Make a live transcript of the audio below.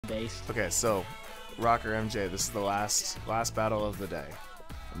based. Okay, so Rocker MJ, this is the last battle of the day,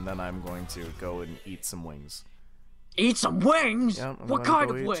 and then I'm going to go and eat some wings. Eat some wings? Yeah, I'm What gonna kind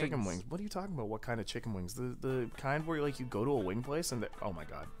go of eat wings? Chicken wings. What are you talking about? What kind of chicken wings? The kind where like you go to a wing place and oh my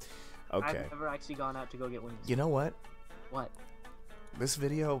god. Okay. I've never actually gone out to go get wings. You know what? What? This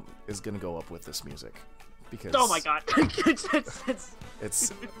video is gonna go up with this music because. Oh my god!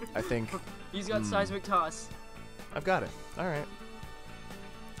 It's. I think. He's got seismic toss. I've got it. All right.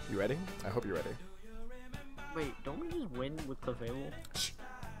 You ready? I hope you're ready. Wait, don't we just win with Clefable? Shh.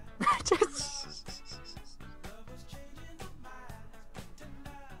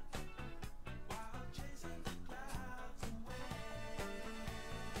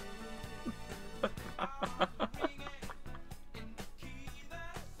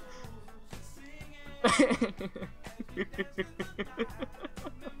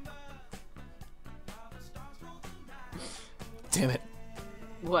 Damn it.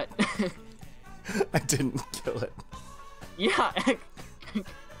 What? I didn't kill it. Yeah.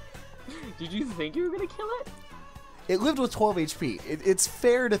 Did you think you were gonna kill it? It lived with 12 HP. It's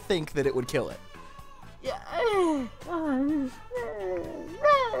fair to think that it would kill it. Yeah.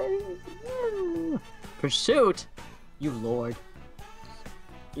 Pursuit? You lord.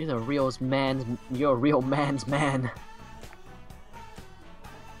 You're a real man's man.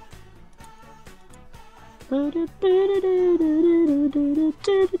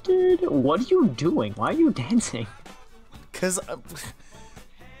 What are you doing? Why are you dancing? Cause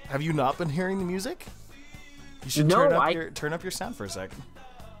have you not been hearing the music? You should No, turn up your sound for a sec.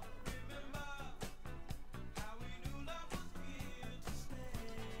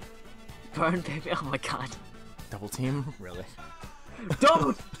 Burn, baby. Oh my god. Double team? Really?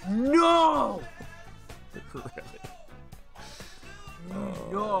 Don't! No! Really?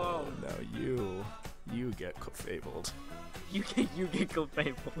 No! No, you get fabled. You get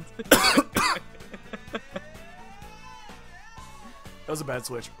co-fabled. That was a bad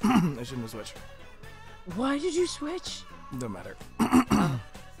switch. I shouldn't have switched. Why did you switch? No matter.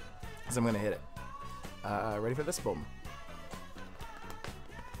 Because I'm gonna hit it. Ready for this? Boom.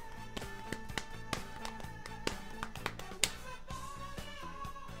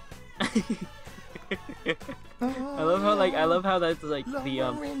 I love how that's like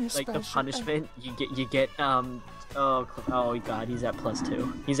the punishment you get oh god, he's at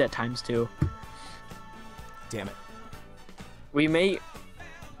 +2. He's at ×2. Damn it. We may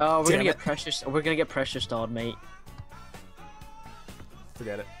we're Damn gonna get it. pressure stalled, mate.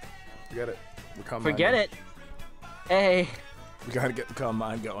 Forget it. Forget it. We're calm Forget mind. it. Hey. We gotta get the calm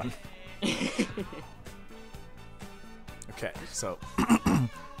mind going. Okay, so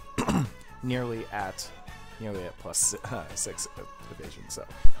nearly at +6 evasion. So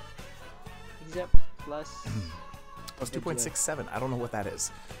He's at plus. plus 2.67. I don't know what that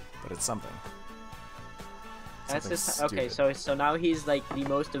is, but it's something. That's Something just okay. stupid. So now he's like the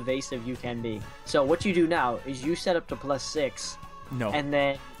most evasive you can be. So what you do now is you set up to +6. No. And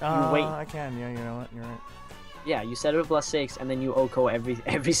then you wait. I can. Yeah, you know what? You're right. Yeah, you set it at +6, and then you OHKO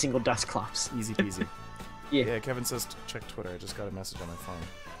every single Dusclops. Easy peasy. Yeah. Yeah, Kevin says check Twitter. I just got a message on my phone.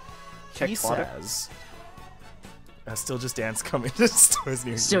 Check He Twitter? says, still just dance coming to stores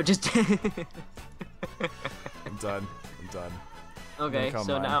near So you. just. I'm done. I'm done. Okay, Come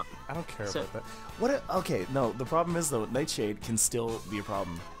so on. now. I don't care so- about that. What? Okay, no. The problem is though, Nightshade can still be a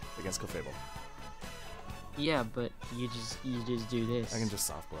problem against Clefable. Yeah, but you just do this. I can just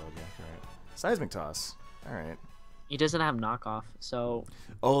soft blow. Yeah, you're right. Seismic toss. All right. He doesn't have knockoff, so.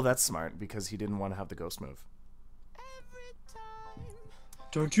 Oh, that's smart because he didn't want to have the ghost move.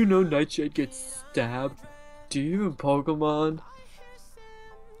 Don't you know Nightshade gets stabbed? Do you even Pokemon?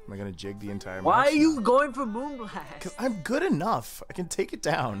 Am I gonna jig the entire Why match? are you going for Moonblast? Cause I'm good enough. I can take it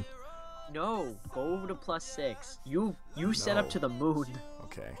down. No, go over to +6. You set up No. to the moon.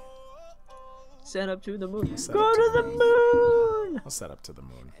 Okay. Set up to the moon. Set Go up to the moon. I'll set up to the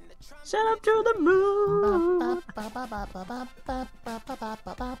moon. Set up to the moon.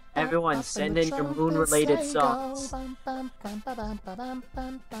 Everyone, send in your moon-related songs. Okay,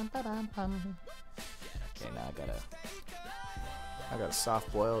 now I gotta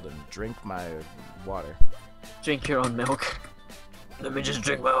soft boiled and drink my water. Drink your own milk. Let me just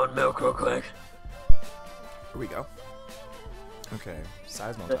drink my own milk real quick. Here we go. Okay,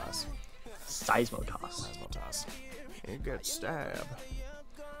 Seismotoss. Seismotoss. Seismotoss. You get stabbed.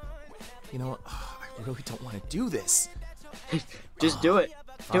 You know what? I really don't want to do this. Just do it.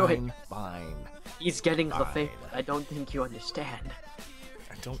 Do it. Fine, fine. He's getting the Fine. favor. I don't think you understand.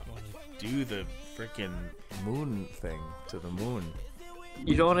 I don't want to do the freaking moon thing to the moon.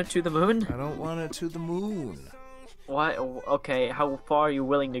 You don't want it to the moon? I don't want it to the moon. Why? Okay, how far are you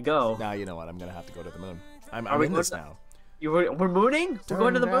willing to go? Now you know what? I'm gonna have to go to the moon. I'm we in going this to- now. We're mooning? We're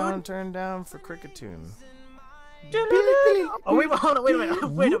going to the moon? Turn down for cricket tune. Oh wait, hold on, wait a minute.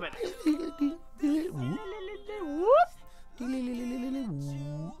 Wait a minute.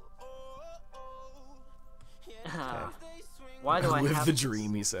 Why do I live have the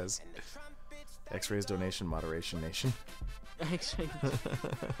dream? He says. X-rays donation moderation nation. X-rays.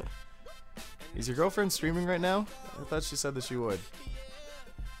 Is your girlfriend streaming right now? I thought she said that she would.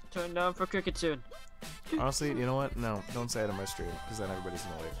 Turn down for cricket tune. Honestly, you know what? No, don't say it on my stream, because then everybody's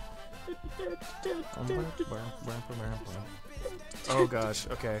gonna leave. Oh gosh,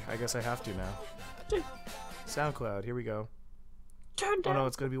 okay, I guess I have to now. SoundCloud, here we go. Turn down. Oh no,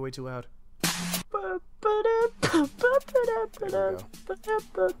 it's gonna be way too loud. There we go.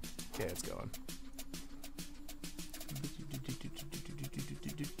 Okay, it's going.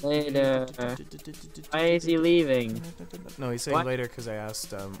 Later. Why is he leaving? No, he's saying What? later because I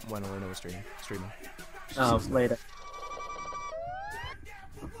asked when Elena was streaming. Oh, later.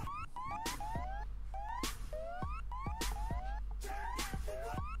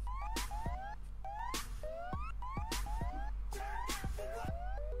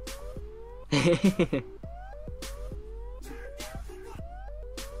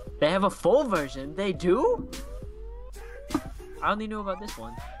 They have a full version? They do? I only knew about this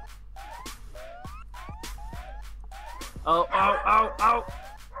one. Oh, oh, oh, oh!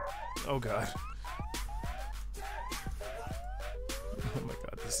 Oh god. Oh my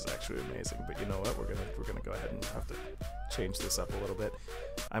god, this is actually amazing. But you know what? We're gonna go ahead and have to change this up a little bit.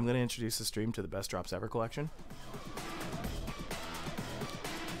 I'm gonna introduce the stream to the Best Drops Ever collection.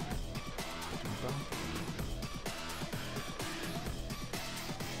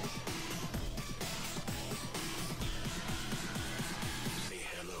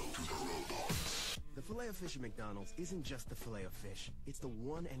 Fish at McDonald's isn't just the filet of fish. It's the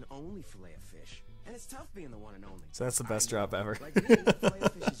one and only filet of fish. And it's tough being the one and only. So that's the best drop ever. Like me, the filet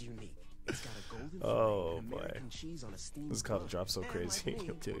of fish is unique. It's got a golden Oh and boy. American cheese on a steamed This is called bun. Drop So And Crazy, like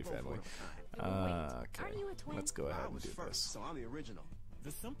me, Tilly we're both family. one of a kind. Okay, Are you a twin? let's go ahead I and was do first, this. so I'm the original.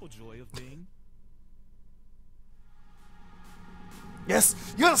 The simple joy of being. Yes!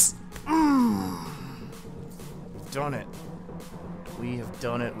 Yes! Mm! We've done it. We have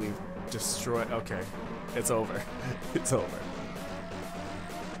done it. We've destroyed. Okay, it's over. It's over.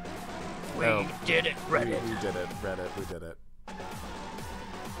 We did it, Reddit. We did it, Reddit. We did it.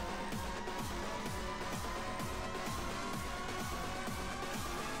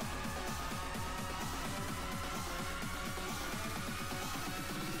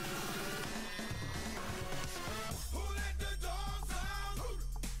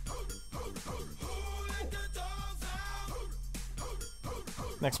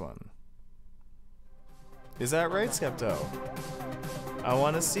 Next one. Is that right, Skepto? I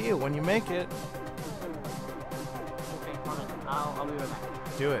want to see it when you make it. Okay, hold on. I'll be right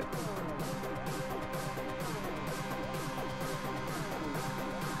back. Do it.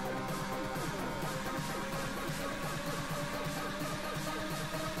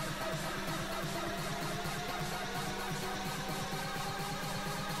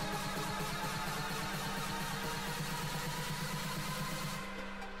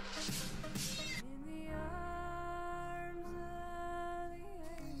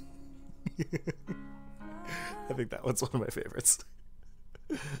 I think that one's one of my favorites.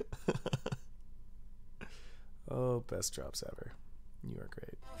 Oh, best drops ever. You are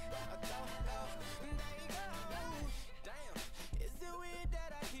great.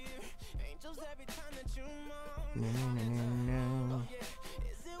 No, no, no, no, no.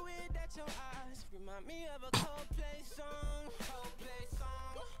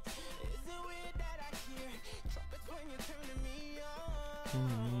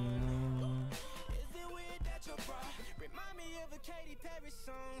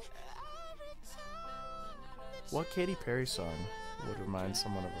 What Katy Perry song would remind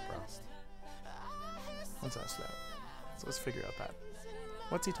someone of a bra? Let's ask that. So let's figure out that.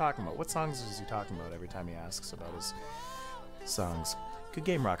 What's he talking about? What songs is he talking about every time he asks about his songs? Good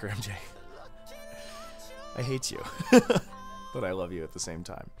game, Rocker MJ. I hate you, but I love you at the same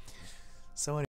time. So anyway.